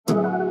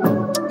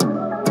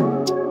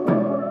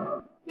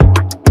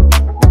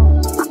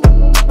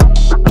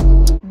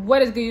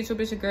What is good, YouTube?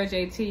 It's your girl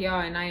JT,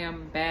 y'all, and I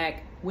am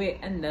back with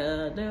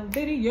another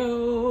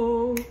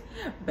video.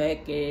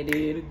 Back at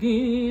it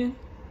again.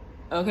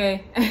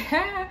 Okay.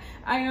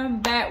 I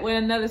am back with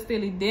another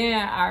Steely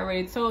Dan. I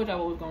already told y'all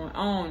what was going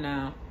on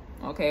now.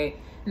 Okay.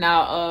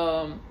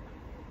 Now,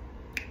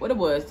 what it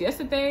was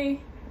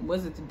yesterday?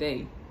 Was it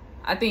today?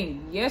 I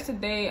think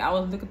yesterday I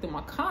was looking through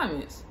my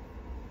comments.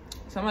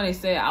 Somebody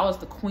said I was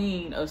the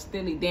queen of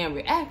Steely Dan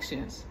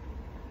reactions.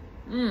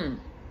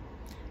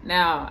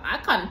 Now, I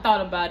kind of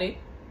thought about it,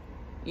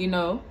 you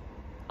know,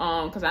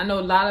 because I know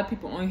a lot of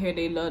people on here,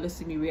 they love to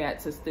see me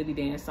react to Steely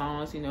Dan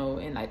songs, you know,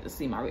 and like to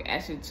see my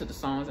reaction to the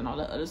songs and all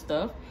that other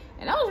stuff.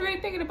 And I was really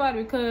thinking about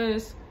it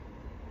because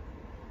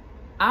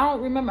I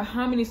don't remember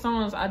how many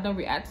songs I done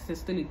reacted to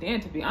Steely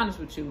Dan, to be honest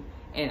with you.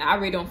 And I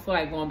really don't feel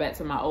like going back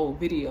to my old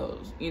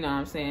videos, you know what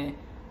I'm saying?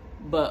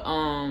 But,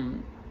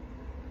 and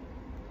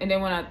then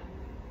when I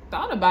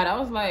thought about it, I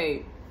was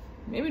like,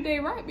 maybe they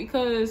right,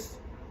 because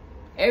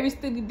every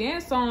Steely Dan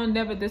song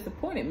never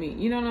disappointed me.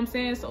 You know what I'm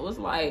saying? So it's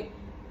like,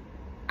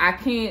 I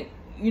can't,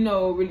 you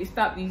know, really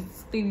stop these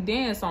Steely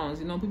Dan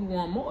songs. You know, people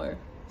want more.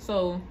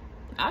 So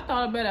I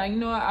thought about it. You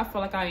know what? I feel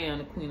like I am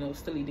the queen of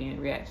Steely Dan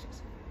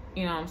reactions.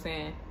 You know what I'm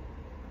saying?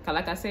 Because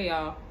like I say,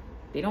 y'all,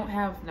 they don't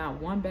have not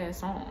one bad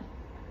song.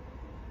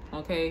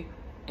 Okay?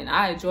 And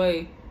I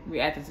enjoy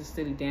reacting to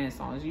Steely Dan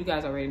songs. You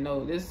guys already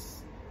know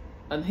this.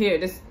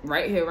 This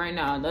right here, right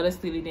now, another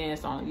Steely Dan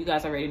song. You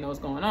guys already know what's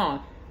going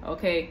on.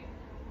 Okay?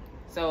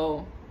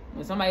 So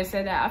when somebody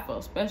said that, I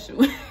felt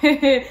special.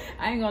 I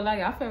ain't gonna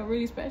lie, I felt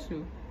really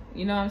special.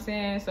 You know what I'm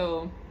saying?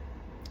 So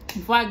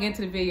before I get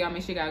into the video,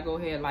 make sure you gotta go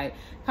ahead, like,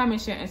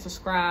 comment, share, and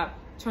subscribe.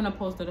 Turn on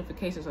post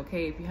notifications,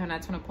 okay? If you have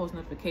not turned on post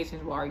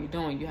notifications, what are you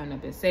doing? You have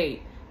not been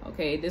saved.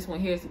 Okay, this one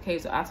here is the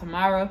case of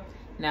ALTAMIRA.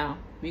 Now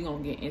we're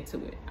gonna get into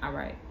it. All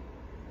right.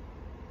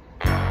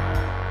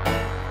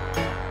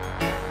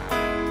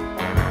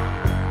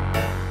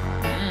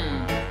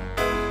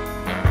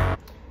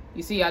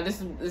 You see, y'all,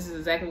 this is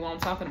exactly what I'm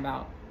talking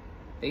about.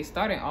 They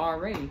started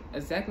already.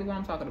 Exactly what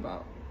I'm talking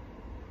about.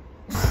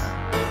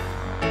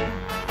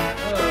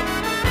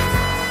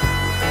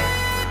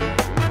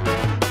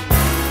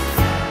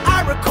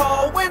 I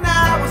recall when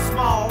I was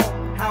small,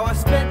 how I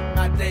spent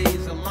my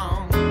days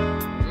alone.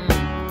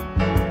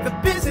 The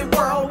busy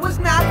world was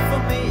not for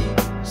me,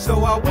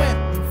 so I went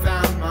and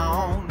found my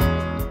own.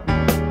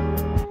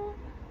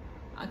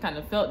 I kind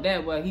of felt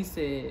that what he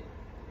said.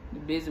 The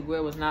busy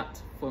world was not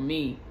for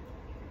me,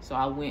 so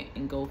I went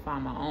and go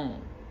find my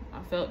own.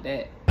 I felt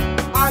that.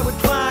 I would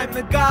climb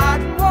the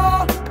garden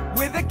wall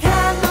with a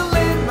candle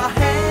in my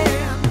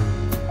hand.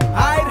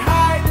 I'd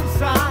hide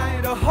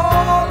inside a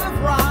hole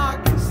of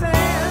rock and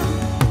sand.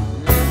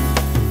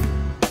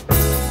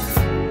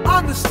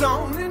 On the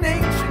stone, an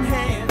ancient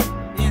hand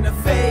in a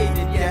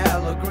faded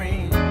yellow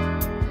green.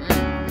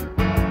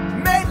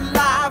 Made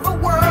alive a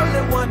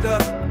worldly wonder,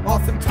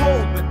 often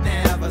told but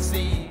never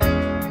seen.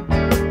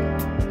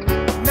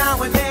 Now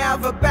we're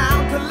never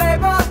bound to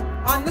labor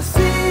on the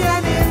sea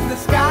and in the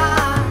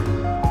sky.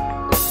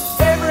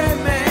 Every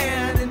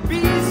man and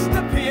beast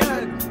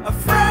appeared, a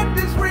friend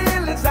as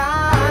real as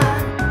I.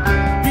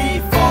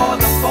 Before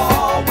the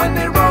fall, when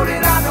they wrote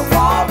it on the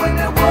wall, when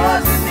there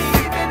wasn't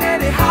even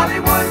any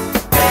Hollywood,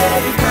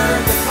 they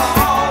heard the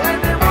call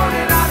and they wrote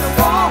it on the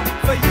wall.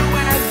 For you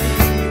and me,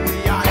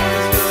 we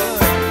understood.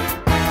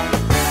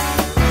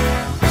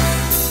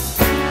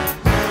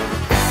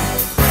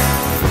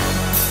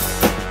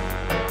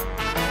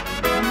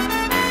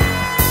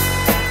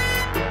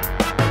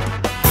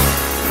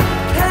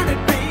 Can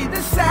it be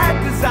the sad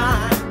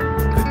design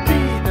could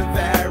be the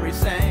very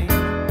same?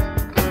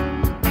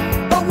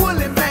 A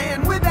woolly man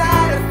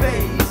without a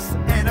face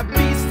and a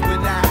beast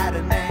without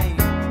a name.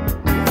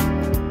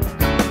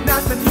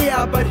 Nothing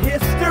here but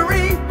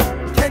history.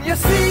 Can you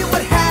see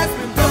what has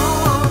been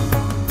done?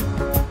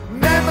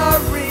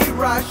 Memory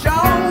rush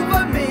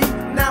over me.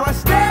 Now I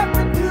step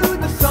into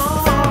the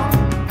song.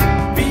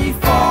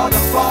 Before the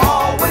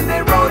fall, when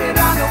they wrote it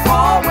on the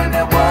wall, when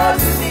there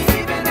wasn't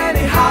even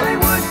any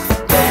Hollywood,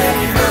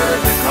 they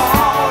heard the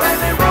call and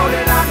they wrote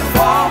it on the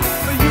wall.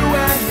 For you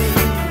and me,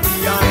 we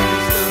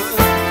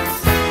understood.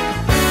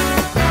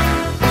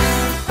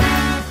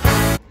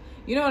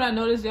 You know what I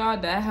noticed, y'all?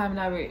 That I have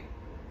not read.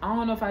 I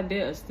don't know if I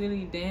did a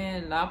Steely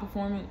Dan live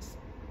performance.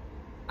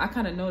 I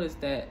kind of noticed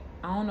that.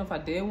 I don't know if I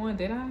did one.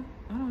 Did I?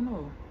 I don't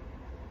know.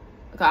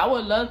 Okay, I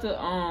would love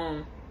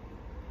to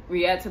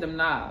react to them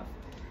live.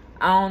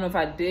 I don't know if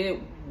I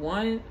did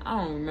one. I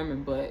don't remember,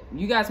 but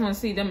you guys want to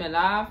see them in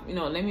live? You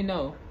know, let me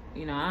know.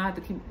 You know, I have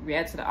to keep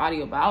reacting to the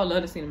audio, but I would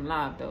love to see them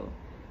live though.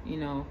 You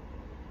know,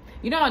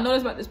 I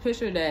noticed about this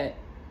picture that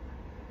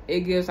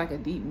it gives like a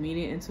deep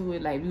meaning into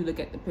it. Like if you look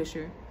at the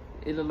picture,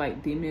 it look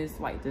like demons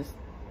like this,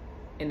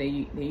 and then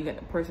you got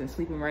the person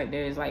sleeping right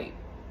there. It's like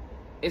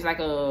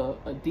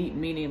a deep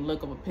meaning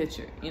look of a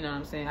picture. You know what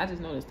I'm saying? I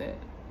just noticed that.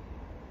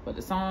 But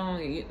the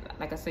song,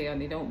 like I say,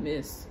 they don't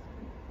miss.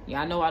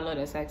 Yeah, I know I love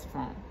that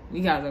saxophone.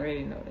 You guys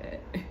already know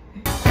that.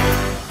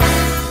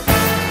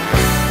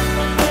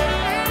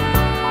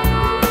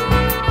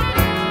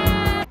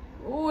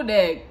 Ooh,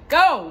 that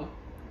go.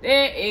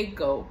 There it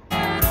go.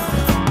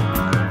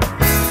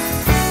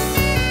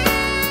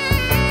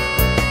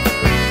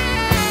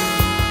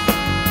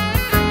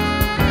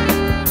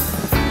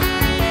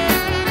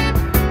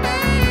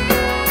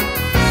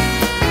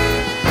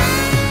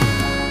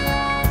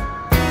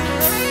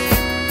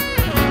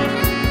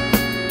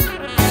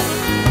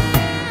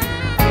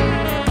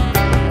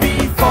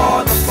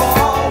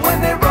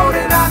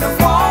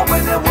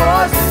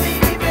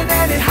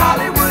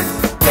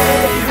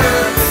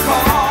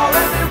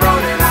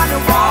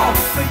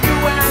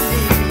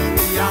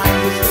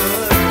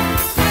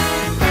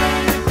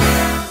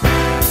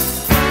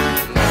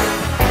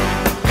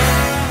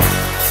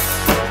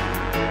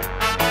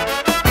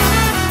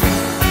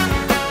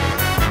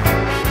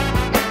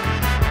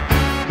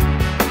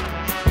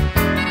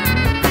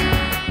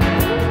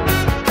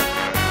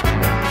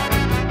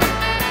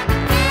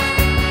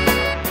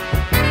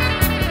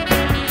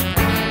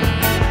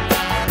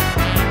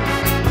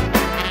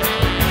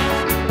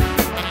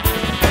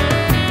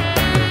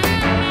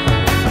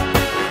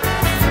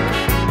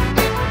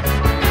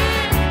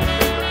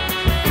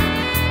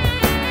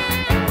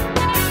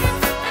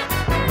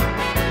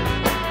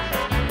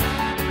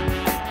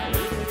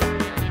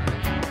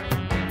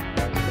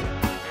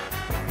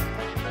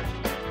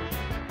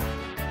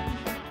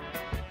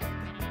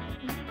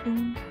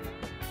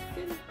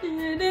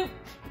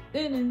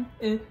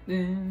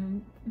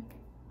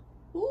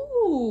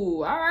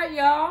 Ooh, all right,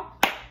 y'all.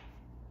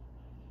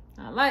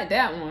 I like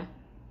that one.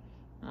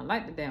 I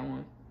liked that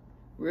one.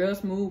 Real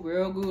smooth,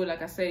 real good.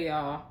 Like I say,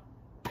 y'all.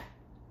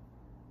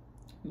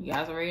 You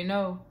guys already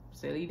know.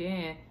 Steely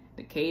Dan,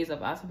 the K's of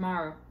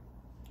ALTAMIRA.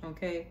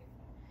 Okay.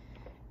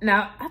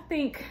 Now, I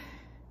think,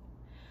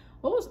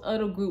 what was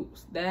other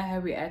groups that I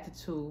have reacted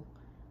to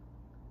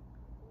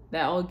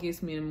that all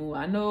gets me in the mood?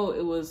 I know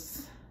it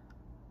was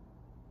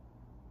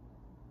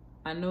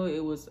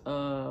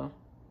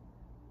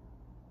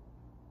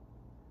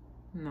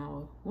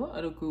no, what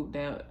other group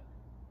that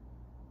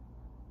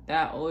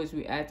I always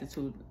reacted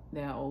to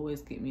that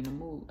always get me in the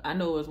mood? I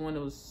know it was one that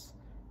was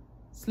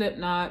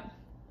Slipknot.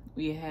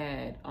 We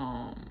had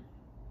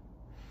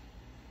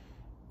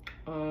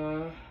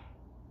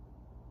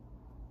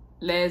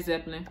Led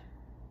Zeppelin.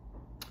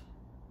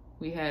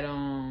 We had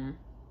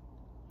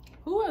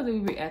who else did we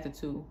reacted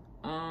to?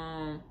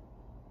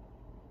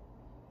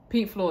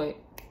 Pink Floyd.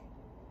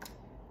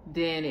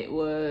 Then it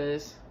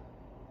was,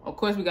 of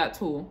course, we got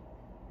Tool.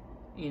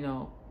 You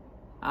know,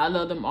 I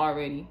love them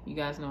already. You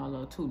guys know I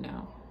love Tool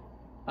now.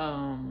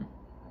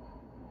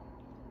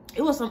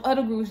 It was some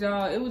other groups,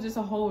 y'all. It was just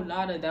a whole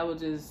lot of that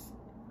was just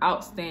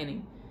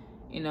outstanding,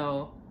 you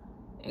know.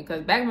 And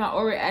because back in my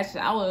old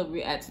reaction, I would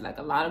react to like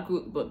a lot of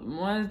groups, but the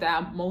ones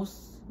that I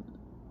most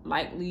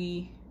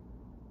likely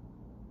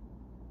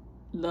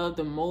loved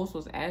the most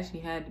was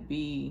actually had to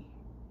be,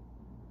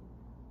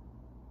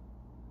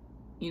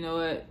 you know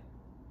what?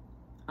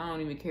 I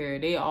don't even care.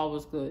 They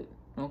always good,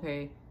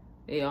 okay?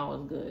 They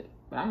always good.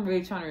 But I'm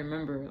really trying to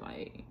remember,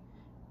 like,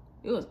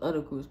 it was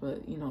other groups,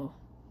 but, you know.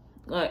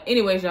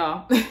 Anyways,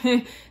 y'all.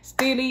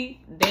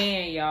 Steely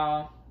Dan,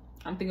 y'all.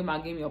 I'm thinking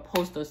about getting me a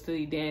poster of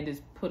Steely Dan,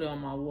 just put it on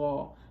my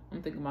wall.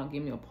 I'm thinking about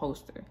getting me a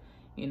poster,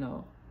 you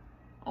know.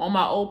 All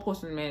my old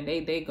posters, man,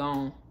 they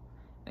gone.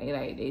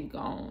 They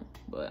gone.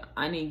 But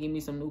I need to give me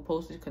some new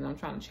posters because I'm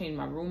trying to change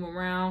my room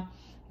around.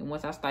 And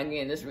once I start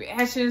getting this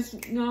reactions,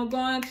 you know,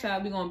 going,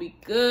 child, we gonna be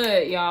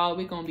good, y'all.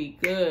 We gonna be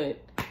good,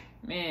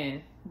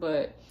 man.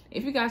 But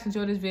if you guys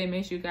enjoyed this video,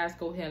 make sure you guys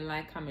go ahead and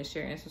like, comment,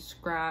 share, and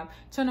subscribe.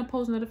 Turn on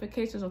post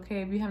notifications,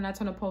 okay? If you have not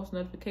turned on post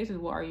notifications,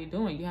 what are you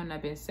doing? You have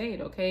not been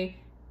saved, okay?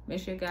 Make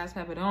sure you guys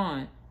have it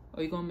on,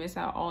 or you're gonna miss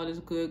out all this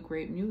good,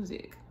 great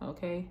music,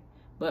 okay?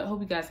 But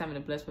hope you guys having a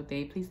blessed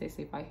day. Please stay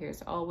safe out here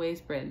as always.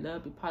 Spread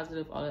love, be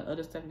positive, all the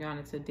other stuff. Y'all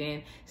until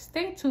then,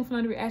 stay tuned for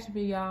another reaction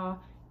video, y'all.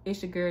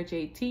 It's your girl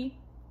JT.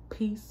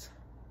 Peace,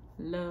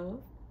 love,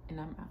 and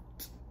I'm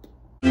out.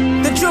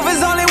 The truth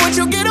is only what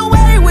you get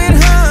away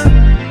with,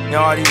 huh? You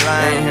already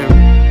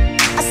lying.